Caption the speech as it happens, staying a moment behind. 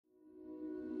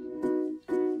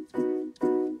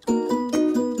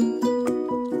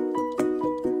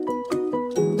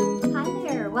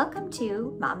Welcome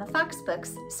to Mamafox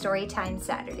Books Storytime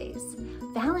Saturdays.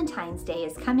 Valentine's Day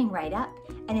is coming right up,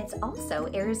 and it's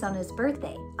also Arizona's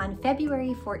birthday on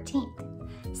February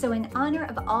 14th. So in honor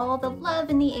of all the love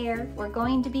in the air, we're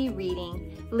going to be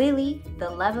reading Lilly the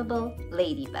Lovable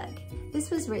Ladybug.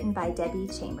 This was written by Debbie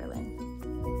Chamberlain.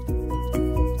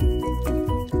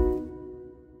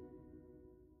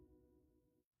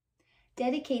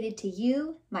 Dedicated to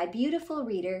you, my beautiful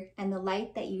reader, and the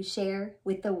light that you share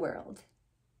with the world.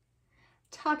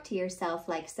 Talk to yourself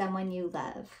like someone you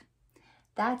love.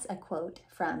 That's a quote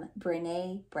from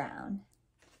Brené Brown.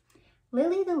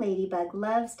 Lilly the Ladybug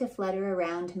loves to flutter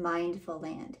around mindful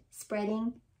land,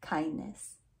 spreading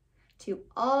kindness to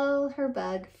all her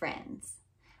bug friends.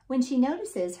 When she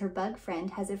notices her bug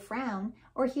friend has a frown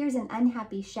or hears an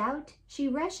unhappy shout, she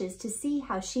rushes to see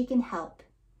how she can help.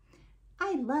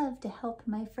 I love to help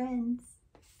my friends.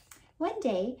 One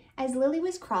day, as Lilly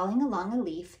was crawling along a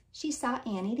leaf, she saw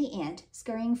Annie the ant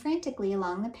scurrying frantically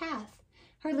along the path.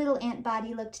 Her little ant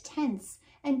body looked tense,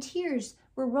 and tears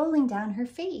were rolling down her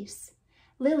face.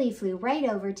 Lilly flew right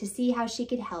over to see how she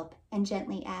could help and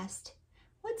gently asked,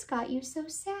 "What's got you so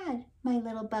sad, my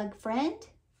little bug friend?"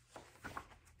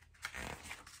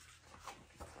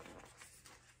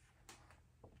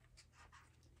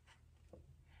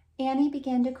 Annie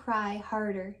began to cry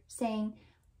harder, saying,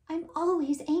 "I'm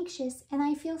always anxious and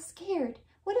I feel scared.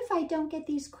 What if I don't get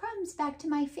these crumbs back to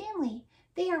my family?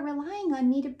 They are relying on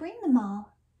me to bring them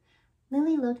all."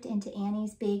 Lilly looked into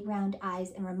Annie's big round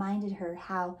eyes and reminded her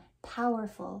how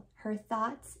powerful her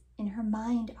thoughts in her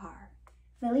mind are.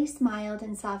 Lilly smiled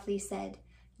and softly said,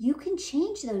 "You can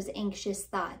change those anxious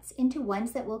thoughts into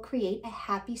ones that will create a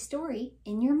happy story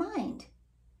in your mind.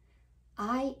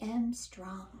 I am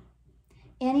strong."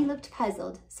 Annie looked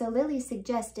puzzled, so Lilly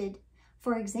suggested,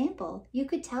 for example, you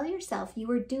could tell yourself you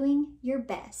were doing your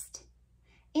best.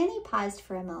 Annie paused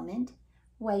for a moment,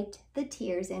 wiped the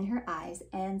tears in her eyes,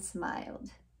 and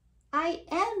smiled. "I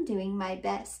am doing my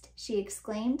best," she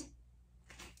exclaimed.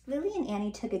 Lilly and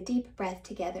Annie took a deep breath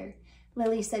together.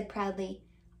 Lilly said proudly,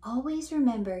 "Always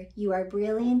remember you are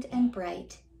brilliant and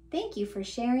bright. Thank you for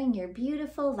sharing your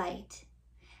beautiful light."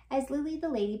 As Lilly the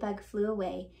Ladybug flew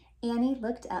away, Annie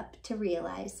looked up to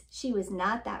realize she was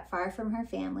not that far from her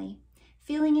family.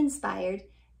 Feeling inspired,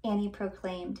 Annie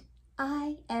proclaimed,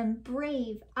 "I am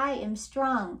brave, I am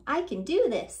strong, I can do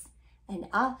this," and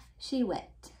off she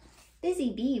went.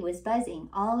 Busy Bee was buzzing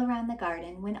all around the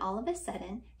garden when all of a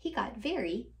sudden he got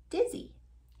very dizzy.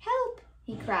 "Help!"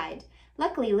 he cried.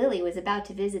 Luckily, Lilly was about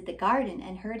to visit the garden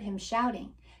and heard him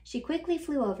shouting. She quickly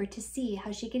flew over to see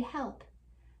how she could help.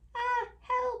 "Ah,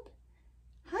 help!"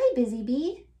 "Hi, Busy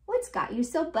Bee. What's got you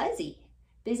so buzzy?"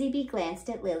 Busy Bee glanced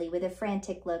at Lilly with a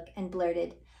frantic look and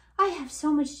blurted, "I have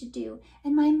so much to do,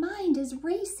 and my mind is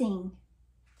racing."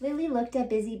 Lilly looked at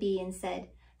Busy Bee and said,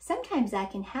 "Sometimes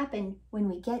that can happen when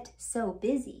we get so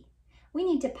busy. We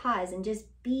need to pause and just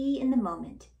be in the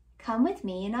moment. Come with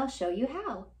me and I'll show you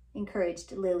how,"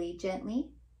 encouraged Lilly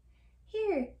gently.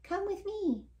 "Here, come with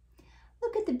me.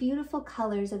 Look at the beautiful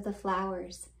colors of the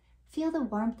flowers. Feel the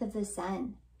warmth of the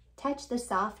sun. Touch the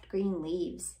soft green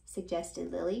leaves,"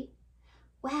 suggested Lilly.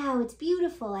 "Wow, it's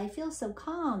beautiful. I feel so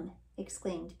calm,"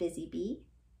 exclaimed Busy Bee.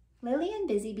 Lilly and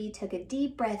Busy Bee took a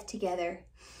deep breath together.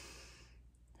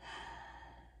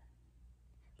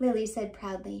 Lilly said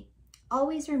proudly,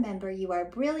 "Always remember you are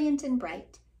brilliant and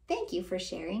bright. Thank you for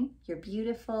sharing your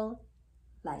beautiful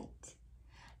light."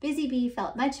 Busy Bee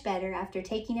felt much better after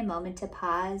taking a moment to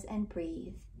pause and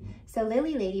breathe. So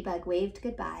Lilly Ladybug waved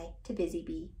goodbye to Busy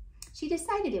Bee. She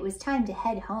decided it was time to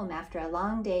head home after a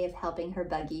long day of helping her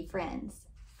buggy friends.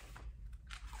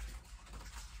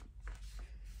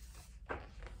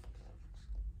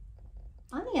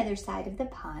 On the other side of the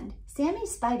pond, Sammy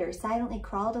Spider silently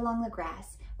crawled along the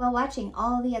grass while watching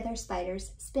all the other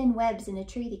spiders spin webs in a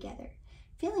tree together.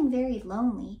 Feeling very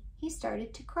lonely, he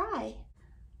started to cry.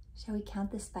 Shall we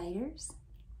count the spiders?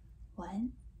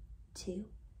 1, 2,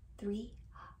 3,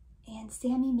 and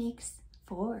Sammy makes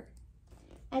 4.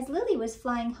 As Lilly was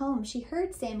flying home, she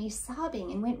heard Sammy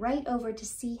sobbing and went right over to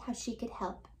see how she could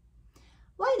help.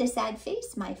 "Why the sad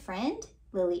face, my friend?"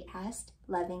 Lilly asked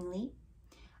lovingly.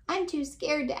 "I'm too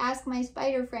scared to ask my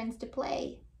spider friends to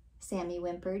play," Sammy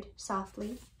whimpered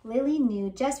softly. Lilly knew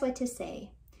just what to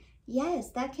say. "Yes,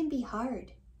 that can be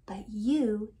hard, but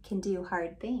you can do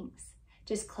hard things.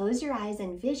 Just close your eyes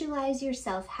and visualize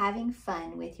yourself having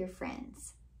fun with your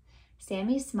friends."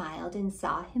 Sammy smiled and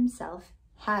saw himself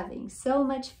having so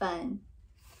much fun.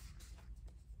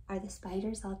 Are the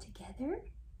spiders all together?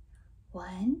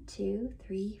 1, 2,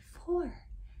 3, 4.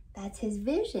 That's his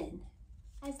vision.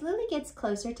 As Lily gets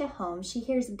closer to home, she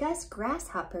hears Gus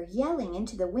Grasshopper yelling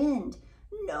into the wind.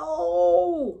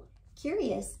 No!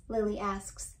 Curious, Lily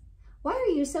asks, "Why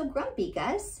are you so grumpy,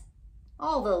 Gus?"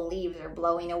 "All the leaves are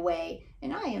blowing away,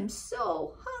 and I am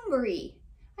so hungry.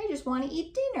 I just want to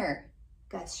eat dinner,"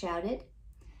 Gus shouted.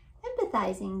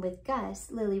 Empathizing with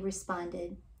Gus, Lily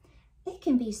responded, "It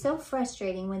can be so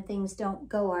frustrating when things don't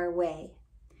go our way.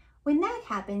 When that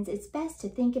happens, it's best to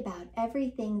think about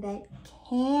everything that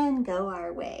can go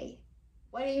our way."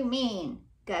 "What do you mean?"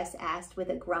 Gus asked with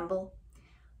a grumble.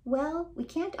 "Well, we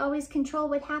can't always control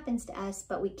what happens to us,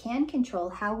 but we can control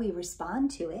how we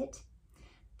respond to it.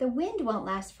 The wind won't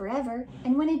last forever,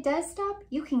 and when it does stop,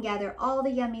 you can gather all the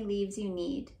yummy leaves you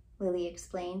need," Lily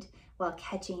explained while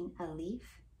catching a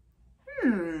leaf.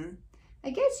 I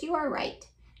guess you are right.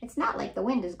 It's not like the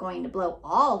wind is going to blow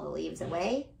all the leaves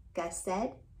away," Gus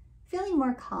said. Feeling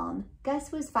more calm,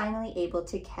 Gus was finally able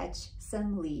to catch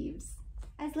some leaves.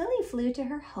 As Lily flew to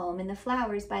her home in the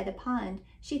flowers by the pond,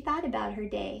 she thought about her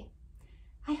day.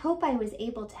 "I hope I was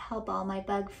able to help all my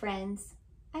bug friends.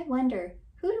 I wonder,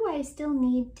 who do I still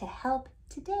need to help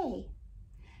today?"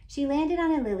 She landed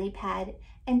on a lily pad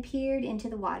and peered into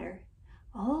the water.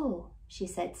 "Oh," she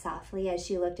said softly as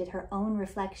she looked at her own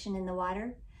reflection in the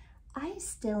water, "I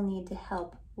still need to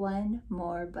help one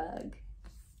more bug.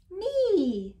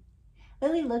 Me!"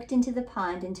 Lily looked into the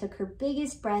pond and took her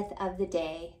biggest breath of the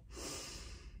day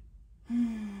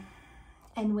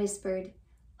and whispered,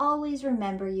 "Always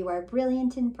remember you are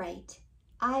brilliant and bright.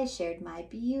 I shared my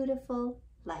beautiful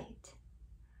light."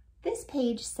 This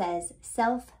page says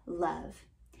self-love.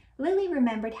 Lily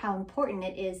remembered how important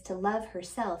it is to love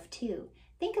herself too.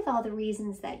 Think of all the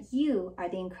reasons that you are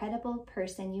the incredible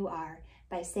person you are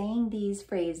by saying these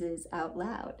phrases out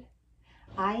loud.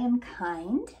 I am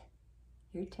kind.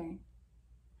 Your turn.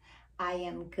 I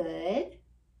am good.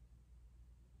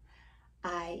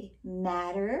 I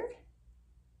matter.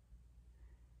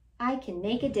 I can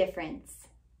make a difference.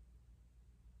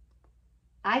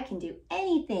 I can do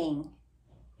anything.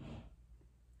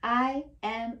 I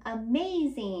am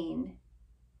amazing.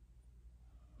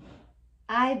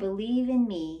 I believe in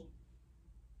me.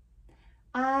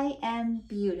 I am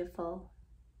beautiful.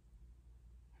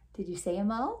 Did you say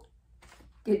them all?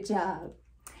 Good job.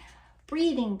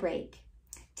 Breathing break.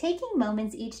 Taking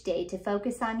moments each day to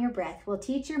focus on your breath will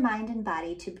teach your mind and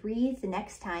body to breathe the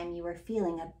next time you are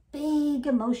feeling a big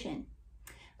emotion.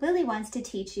 Lily wants to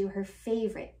teach you her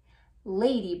favorite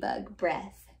ladybug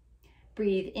breath.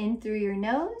 Breathe in through your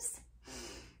nose.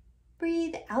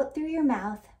 Breathe out through your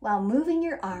mouth while moving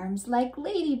your arms like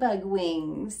ladybug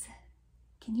wings.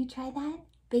 Can you try that?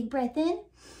 Big breath in.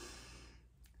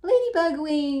 Ladybug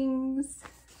wings.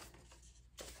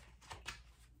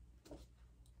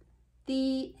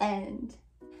 The end.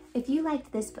 If you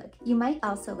liked this book, you might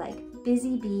also like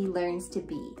Busy Bee Learns to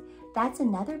Be. That's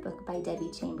another book by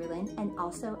Debbie Chamberlain and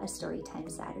also a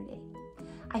Storytime Saturday.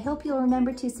 I hope you'll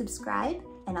remember to subscribe,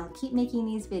 and I'll keep making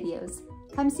these videos.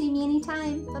 Come see me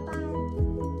anytime. Bye-bye.